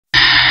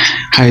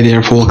Hi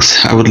there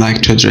folks, I would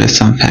like to address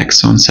some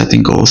facts on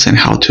setting goals and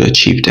how to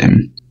achieve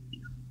them.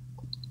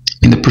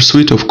 In the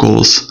pursuit of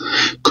goals,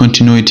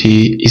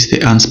 continuity is the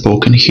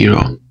unspoken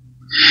hero.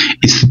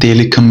 It's the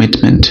daily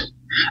commitment,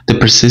 the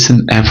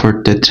persistent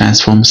effort that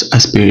transforms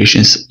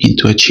aspirations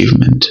into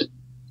achievement.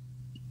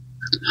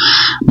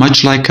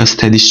 Much like a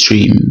steady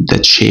stream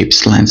that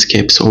shapes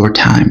landscapes over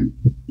time,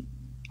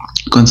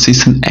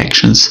 consistent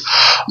actions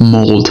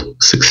mold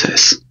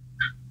success.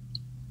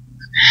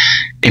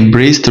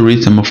 Embrace the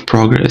rhythm of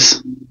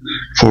progress,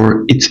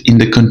 for it's in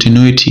the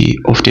continuity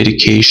of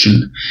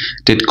dedication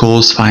that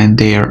goals find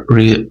their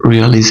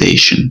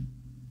realization.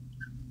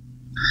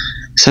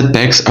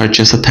 Setbacks are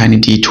just tiny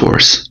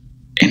detours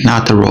and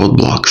not the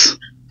roadblocks.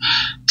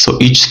 So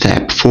each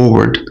step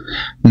forward,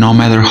 no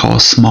matter how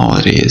small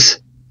it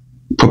is,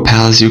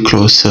 propels you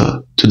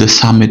closer to the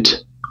summit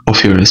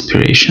of your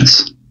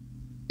aspirations.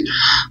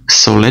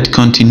 So let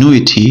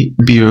continuity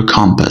be your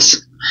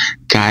compass,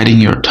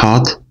 guiding your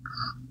thought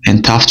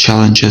and tough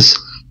challenges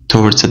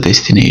towards the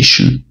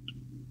destination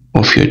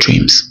of your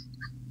dreams.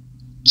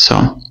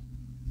 So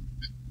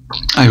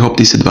I hope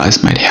this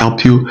advice might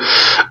help you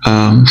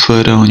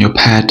further on your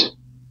path.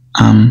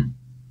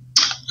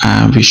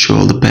 I wish you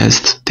all the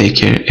best. Take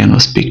care and I'll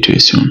speak to you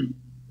soon.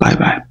 Bye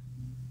bye.